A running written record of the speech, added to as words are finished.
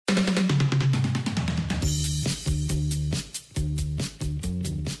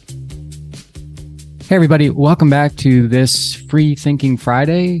Hey, everybody. Welcome back to this Free Thinking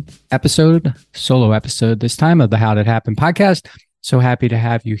Friday episode, solo episode this time of the How Did It Happen podcast. So happy to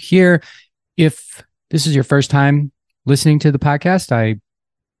have you here. If this is your first time listening to the podcast,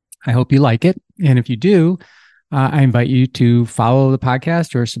 I hope you like it. And if you do, I invite you to follow the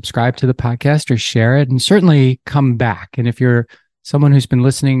podcast or subscribe to the podcast or share it, and certainly come back. And if you're someone who's been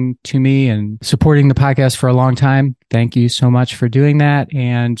listening to me and supporting the podcast for a long time, thank you so much for doing that.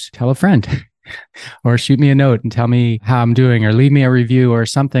 And tell a friend. Or shoot me a note and tell me how I'm doing, or leave me a review or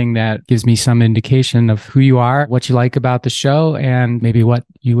something that gives me some indication of who you are, what you like about the show, and maybe what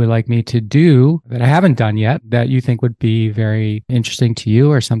you would like me to do that I haven't done yet that you think would be very interesting to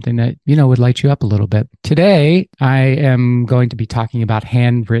you, or something that, would light you up a little bit. Today, I am going to be talking about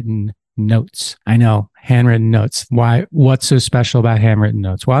handwritten notes. I know, handwritten notes. Why? What's so special about handwritten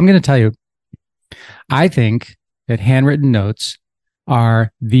notes? Well, I'm going to tell you, I think that handwritten notes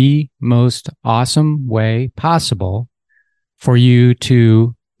are the most awesome way possible for you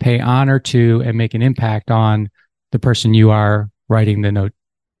to pay honor to and make an impact on the person you are writing the note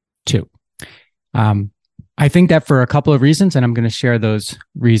to. I think that for a couple of reasons, and I'm going to share those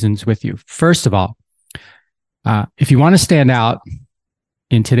reasons with you. First of all, if you want to stand out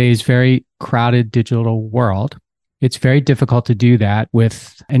in today's very crowded digital world, it's very difficult to do that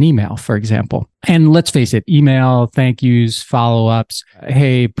with an email, for example. And let's face it, email, thank yous, follow-ups,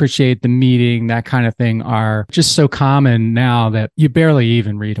 hey, appreciate the meeting, that kind of thing are just so common now that you barely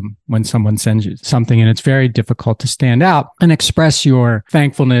even read them when someone sends you something. And it's very difficult to stand out and express your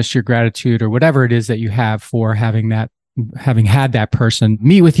thankfulness, your gratitude, or whatever it is that you have for having had that person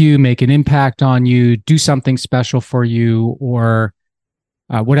meet with you, make an impact on you, do something special for you, or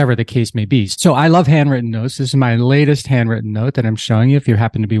whatever the case may be. So I love handwritten notes. This is my latest handwritten note that I'm showing you if you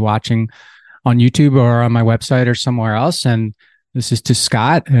happen to be watching on YouTube or on my website or somewhere else. And this is to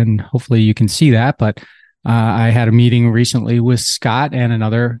Scott, and hopefully you can see that. But I had a meeting recently with Scott and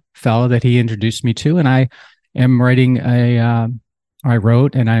another fellow that he introduced me to, and I am I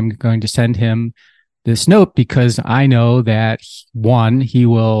wrote, and I'm going to send him this note because I know that, one, he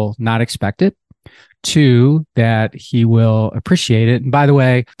will not expect it. Two, that he will appreciate it. And by the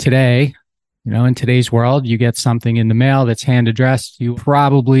way, today, in today's world, you get something in the mail that's hand addressed, you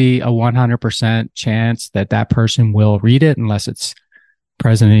probably a 100% chance that that person will read it, unless it's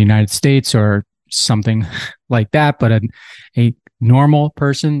President of the United States or something like that. But a normal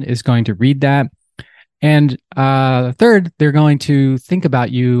person is going to read that. And third, they're going to think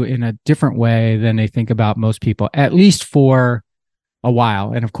about you in a different way than they think about most people, at least for a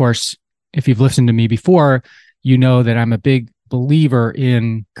while. And of course, if you've listened to me before, you know that I'm a big believer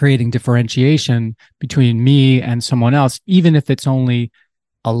in creating differentiation between me and someone else, even if it's only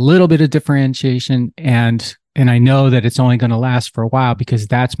a little bit of differentiation. And I know that it's only going to last for a while, because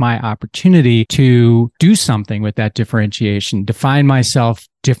that's my opportunity to do something with that differentiation, define myself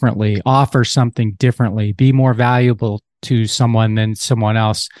differently, offer something differently, be more valuable to someone than someone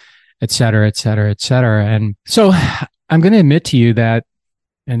else, et cetera, et cetera, et cetera. And so I'm going to admit to you that,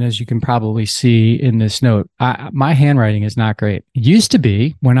 and as you can probably see in this note, my handwriting is not great. It used to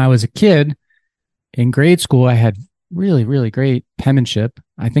be when I was a kid in grade school. I had really, really great penmanship.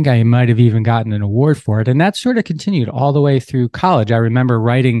 I think I might have even gotten an award for it. And that sort of continued all the way through college. I remember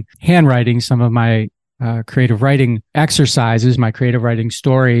handwriting some of my creative writing exercises, my creative writing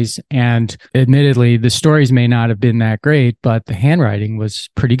stories. And admittedly, the stories may not have been that great, but the handwriting was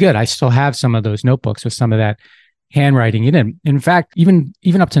pretty good. I still have some of those notebooks with some of that handwriting in it. In fact, even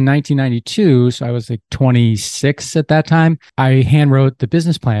up to 1992, so I was like 26 at that time, I hand wrote the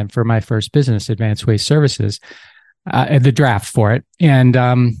business plan for my first business, Advanced Waste Services, the draft for it, and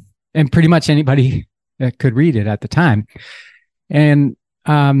pretty much anybody that could read it at the time. And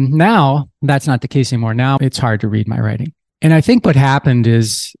now that's not the case anymore. Now it's hard to read my writing. And I think what happened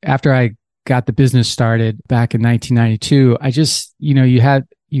is, after I got the business started back in 1992, I just, you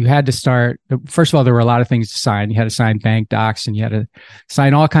had to start. First of all, there were a lot of things to sign. You had to sign bank docs, and you had to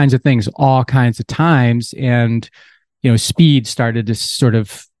sign all kinds of things, all kinds of times. And, speed started to sort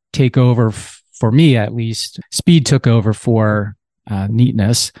of take over, for me at least. Speed took over for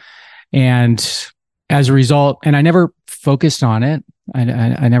neatness. And as a result, and I never focused on it.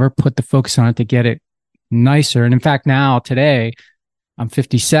 I never put the focus on it to get it nicer. And in fact, now today, I'm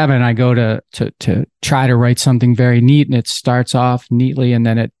 57. I go to try to write something very neat, and it starts off neatly, and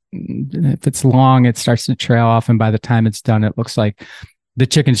then if it's long, it starts to trail off. And by the time it's done, it looks like the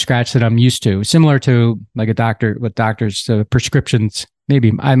chicken scratch that I'm used to, similar to like a doctor with doctors' prescriptions.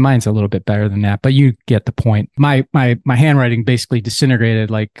 Maybe mine's a little bit better than that, but you get the point. My handwriting basically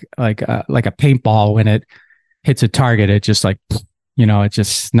disintegrated like a paintball when it hits a target. It just it's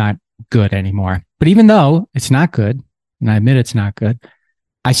just not good anymore. But even though it's not good, and I admit it's not good,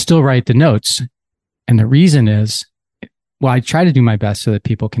 I still write the notes. And the reason is, well, I try to do my best so that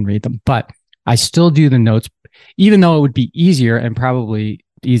people can read them, but I still do the notes, even though it would be easier and probably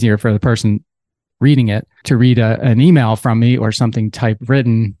easier for the person reading it to read an email from me or something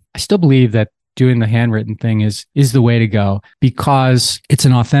typewritten. I still believe that doing the handwritten thing is the way to go, because it's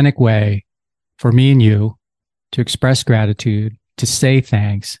an authentic way for me and you to express gratitude, to say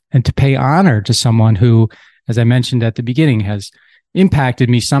thanks, and to pay honor to someone who, as I mentioned at the beginning, has impacted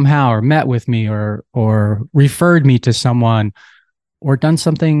me somehow, or met with me, or referred me to someone, or done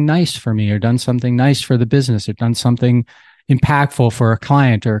something nice for me, or done something nice for the business, or done something impactful for a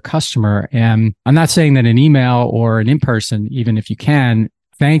client or a customer. And I'm not saying that an email or an in-person, even if you can,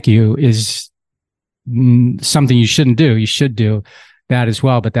 thank you is something you shouldn't do. You should do that as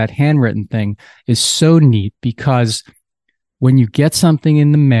well. But that handwritten thing is so neat, because when you get something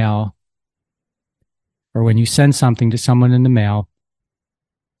in the mail, or when you send something to someone in the mail,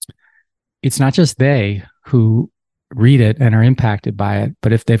 it's not just they who read it and are impacted by it,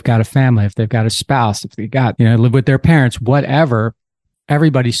 but if they've got a family, if they've got a spouse, if they got, live with their parents, whatever,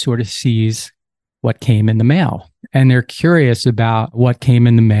 everybody sort of sees what came in the mail, and they're curious about what came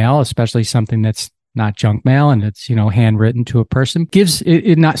in the mail, especially something that's not junk mail and it's, handwritten to a person.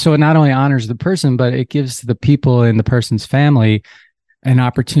 It not only honors the person, but it gives the people in the person's family an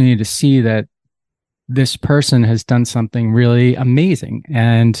opportunity to see that this person has done something really amazing,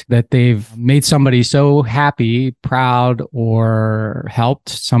 and that they've made somebody so happy, proud, or helped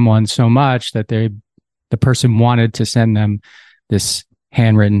someone so much that the person wanted to send them this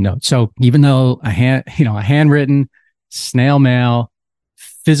handwritten note. So even though a handwritten, snail mail,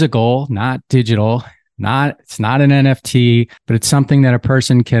 physical, not digital, it's not an NFT, but it's something that a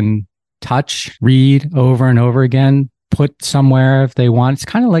person can touch, read over and over again, put somewhere if they want. It's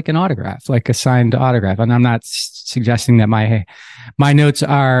kind of like an autograph, like a signed autograph. And I'm not suggesting that my notes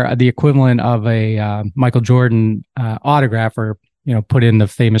are the equivalent of a Michael Jordan autograph, or put in the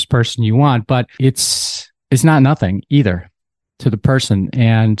famous person you want, but it's not nothing either to the person,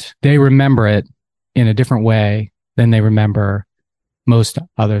 and they remember it in a different way than they remember most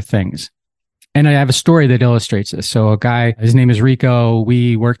other things. And I have a story that illustrates this. So a guy, his name is Rico.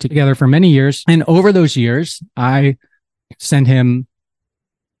 We worked together for many years, and over those years, I sent him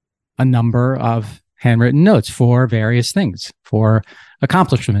a number of handwritten notes for various things, for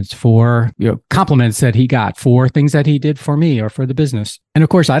accomplishments, for compliments that he got, for things that he did for me or for the business. And of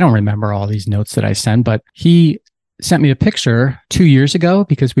course, I don't remember all these notes that I sent, but he sent me a picture 2 years ago,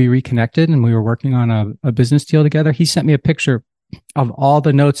 because we reconnected and we were working on a business deal together. He sent me a picture of all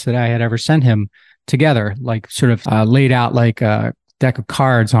the notes that I had ever sent him together, like sort of laid out like a deck of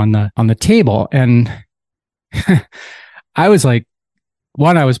cards on the table. And I was like,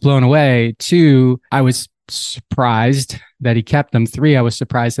 one, I was blown away. Two, I was surprised that he kept them. Three, I was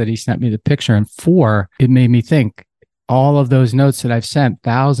surprised that he sent me the picture. And four, it made me think, all of those notes that I've sent,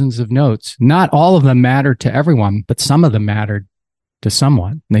 thousands of notes, not all of them mattered to everyone, but some of them mattered to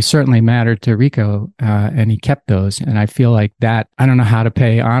someone. And they certainly mattered to Rico, and he kept those. And I feel like that, I don't know how to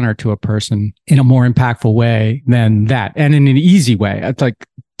pay honor to a person in a more impactful way than that. And in an easy way. It's like,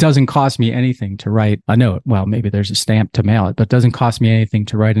 doesn't cost me anything to write a note. Well, maybe there's a stamp to mail it, but it doesn't cost me anything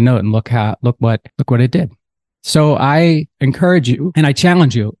to write a note. And look what it did. So I encourage you, and I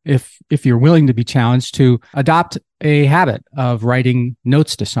challenge you, if you're willing to be challenged, to adopt a habit of writing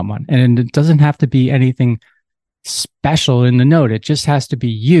notes to someone. And it doesn't have to be anything special in the note. It just has to be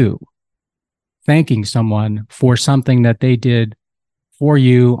you thanking someone for something that they did for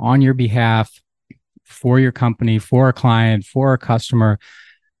you, on your behalf, for your company, for a client, for a customer,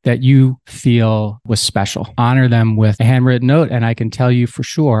 that you feel was special. Honor them with a handwritten note. And I can tell you for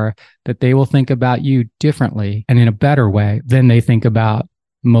sure that they will think about you differently and in a better way than they think about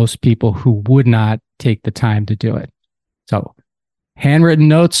most people who would not take the time to do it. So handwritten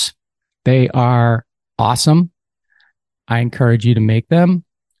notes, they are awesome. I encourage you to make them.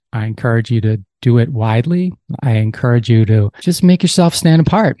 I encourage you to do it widely. I encourage you to just make yourself stand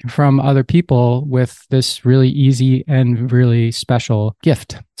apart from other people with this really easy and really special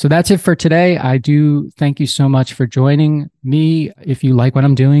gift. So that's it for today. I do thank you so much for joining me. If you like what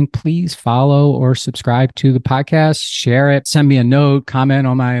I'm doing, please follow or subscribe to the podcast, share it, send me a note, comment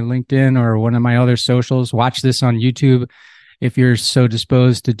on my LinkedIn or one of my other socials, watch this on YouTube if you're so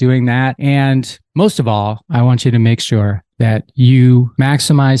disposed to doing that. And most of all, I want you to make sure that you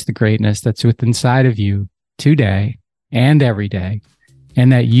maximize the greatness that's within inside of you today and every day,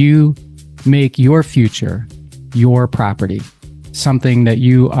 and that you make your future your property, something that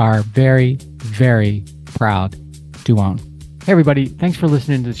you are very, very proud to own. Hey, everybody. Thanks for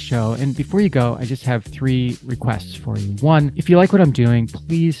listening to the show. And before you go, I just have 3 requests for you. 1, if you like what I'm doing,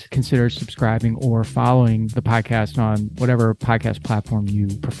 please consider subscribing or following the podcast on whatever podcast platform you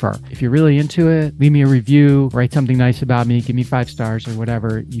prefer. If you're really into it, leave me a review, write something nice about me, give me 5 stars or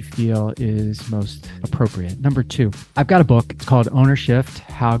whatever you feel is most appropriate. Number 2, I've got a book. It's called Owner Shift: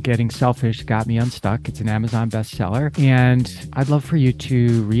 How Getting Selfish Got Me Unstuck. It's an Amazon bestseller. And I'd love for you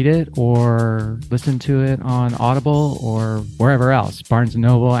to read it or listen to it on Audible or wherever else, Barnes &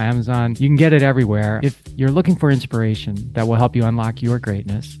 Noble, Amazon. You can get it everywhere. If you're looking for inspiration that will help you unlock your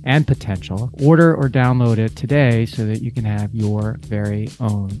greatness and potential, order or download it today so that you can have your very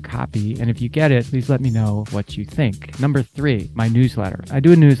own copy. And if you get it, please let me know what you think. Number 3, my newsletter. I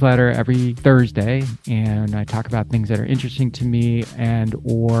do a newsletter every Thursday, and I talk about things that are interesting to me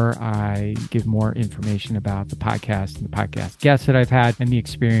or I give more information about the podcast and the podcast guests that I've had and the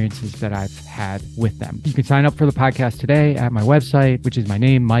experiences that I've had with them. You can sign up for the podcast today at my website, which is my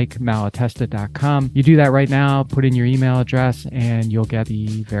name, MikeMalatesta.com. You do that right now, put in your email address, and you'll get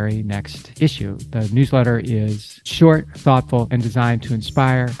the very next issue. The newsletter is short, thoughtful, and designed to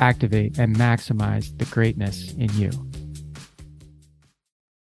inspire, activate, and maximize the greatness in you.